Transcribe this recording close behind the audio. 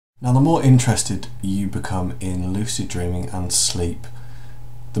Now, the more interested you become in lucid dreaming and sleep,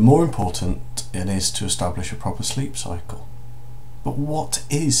 the more important it is to establish a proper sleep cycle. But what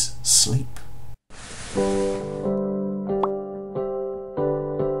is sleep?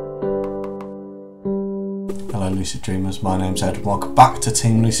 Hello Lucid Dreamers, my name's Ed. Welcome back to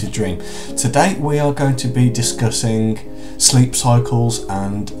Team Lucid Dream. Today we are going to be discussing sleep cycles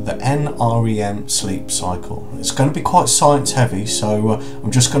and the NREM sleep cycle. It's going to be quite science heavy, so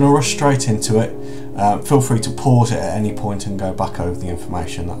I'm just going to rush straight into it. Feel free to pause it at any point and go back over the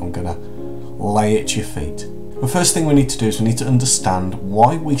information that I'm going to lay at your feet. The first thing we need to do is we need to understand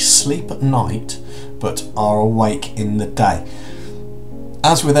why we sleep at night but are awake in the day.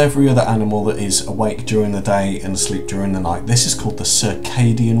 As with every other animal that is awake during the day and asleep during the night, this is called the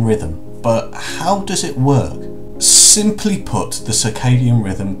circadian rhythm. But how does it work? Simply put, the circadian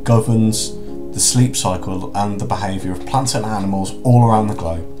rhythm governs the sleep cycle and the behaviour of plants and animals all around the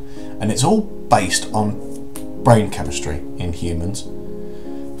globe. And it's all based on brain chemistry in humans.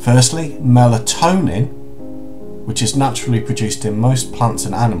 Firstly, melatonin, which is naturally produced in most plants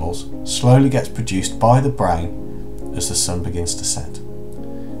and animals, slowly gets produced by the brain as the sun begins to set.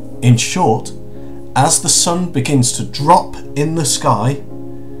 In short, as the sun begins to drop in the sky,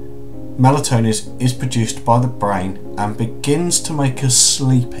 melatonin is produced by the brain and begins to make us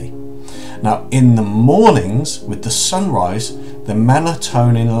sleepy. Now, in the mornings with the sunrise, the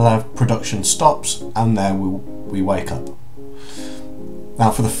melatonin production stops and there we wake up.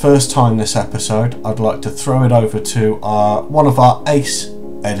 Now, for the first time this episode, I'd like to throw it over to one of our ace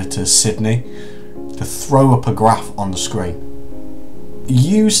editors, Sydney, to throw up a graph on the screen.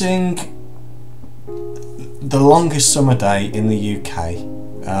 Using the longest summer day in the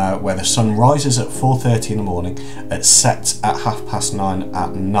UK, where the sun rises at 4:30 in the morning, it sets at 9:30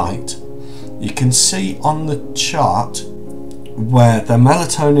 at night, you can see on the chart where the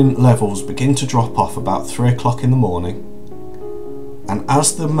melatonin levels begin to drop off about 3 o'clock in the morning, and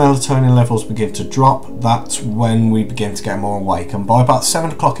as the melatonin levels begin to drop, that's when we begin to get more awake, and by about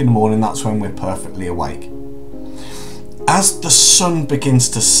 7 o'clock in the morning, that's when we're perfectly awake. As the sun begins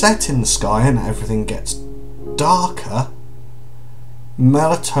to set in the sky and everything gets darker,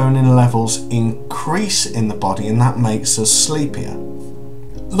 melatonin levels increase in the body and that makes us sleepier.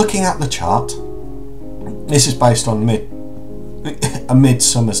 Looking at the chart, this is based on a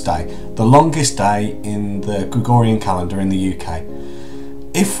midsummer's day, the longest day in the Gregorian calendar in the UK.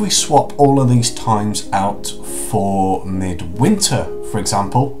 If we swap all of these times out for midwinter, for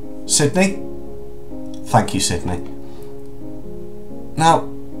example, Sydney, thank you Sydney. Now,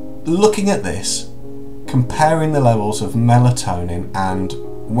 looking at this, comparing the levels of melatonin and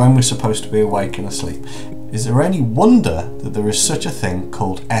when we're supposed to be awake and asleep, is there any wonder that there is such a thing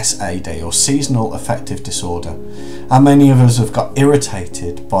called SAD, or seasonal affective disorder? How many of us have got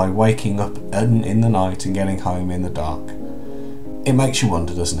irritated by waking up in the night and getting home in the dark? It makes you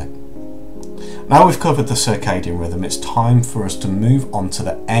wonder, doesn't it? Now we've covered the circadian rhythm, it's time for us to move on to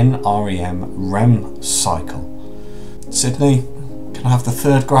the NREM cycle. Sydney, can I have the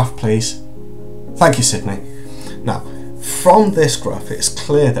third graph, please? Thank you, Sydney. Now, from this graph, it's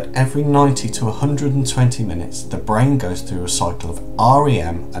clear that every 90 to 120 minutes, the brain goes through a cycle of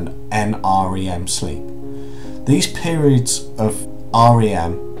REM and NREM sleep. These periods of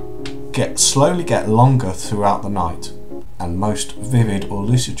REM slowly get longer throughout the night, and most vivid or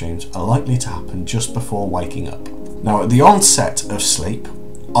lucid dreams are likely to happen just before waking up. Now, at the onset of sleep,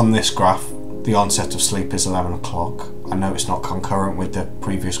 on this graph, the onset of sleep is 11 o'clock. I know it's not concurrent with the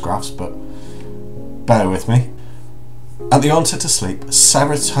previous graphs, but bear with me. At the onset of sleep,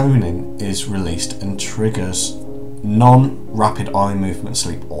 serotonin is released and triggers non-rapid eye movement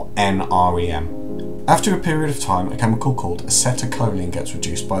sleep, or NREM. After a period of time, a chemical called acetylcholine gets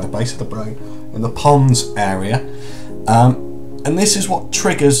reduced by the base of the brain in the pons area, and this is what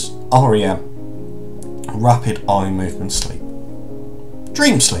triggers REM, rapid eye movement sleep.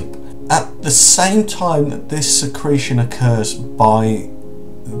 Dream sleep. At the same time that this secretion occurs by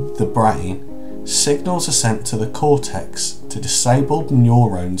the brain, signals are sent to the cortex to disabled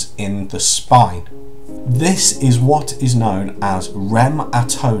neurons in the spine. This is what is known as REM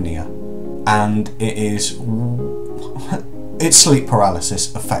atonia, and it's sleep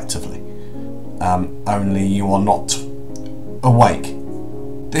paralysis effectively, only you are not awake.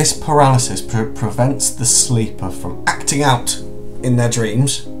 This paralysis prevents the sleeper from acting out in their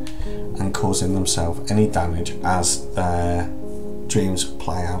dreams and causing themselves any damage as their dreams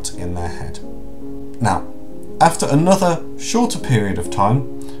play out in their head. Now, after another shorter period of time,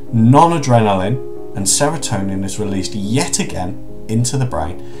 non-adrenaline and serotonin is released yet again into the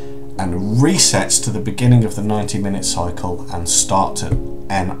brain, and resets to the beginning of the 90-minute cycle and starts at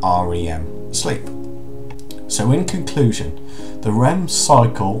NREM sleep. So in conclusion, the REM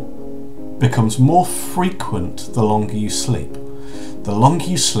cycle becomes more frequent the longer you sleep. The longer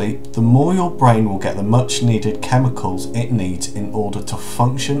you sleep, the more your brain will get the much needed chemicals it needs in order to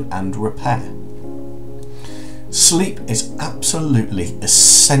function and repair. Sleep is absolutely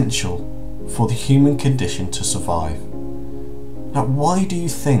essential for the human condition to survive. Now, why do you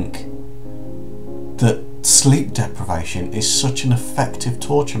think that sleep deprivation is such an effective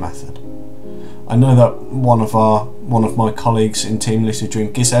torture method? I know that one of my colleagues in Team Lucid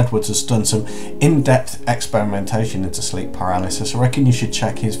Dream, Giz Edwards, has done some in-depth experimentation into sleep paralysis. I reckon you should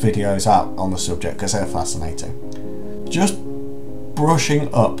check his videos out on the subject because they're fascinating. Just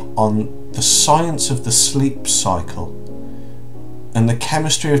brushing up on the science of the sleep cycle and the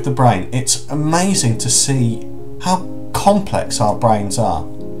chemistry of the brain, it's amazing to see how complex our brains are.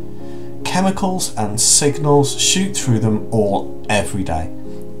 Chemicals and signals shoot through them all every day,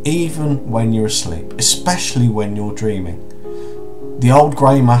 even when you're asleep, especially when you're dreaming. The old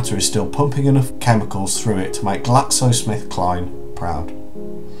grey matter is still pumping enough chemicals through it to make GlaxoSmithKline proud.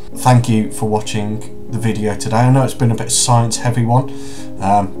 Thank you for watching the video today. I know it's been a bit science heavy one,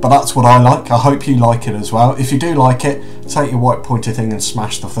 but that's what I like. I hope you like it as well. If you do like it, take your white pointer thing and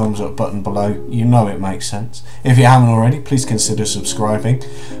smash the thumbs up button below. You know it makes sense. If you haven't already, please consider subscribing,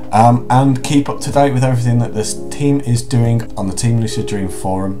 and keep up to date with everything that this team is doing on the Team Lucid Dream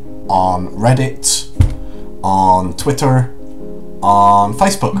forum, on Reddit, on Twitter, on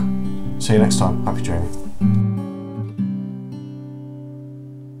Facebook. See you next time. Happy dreaming.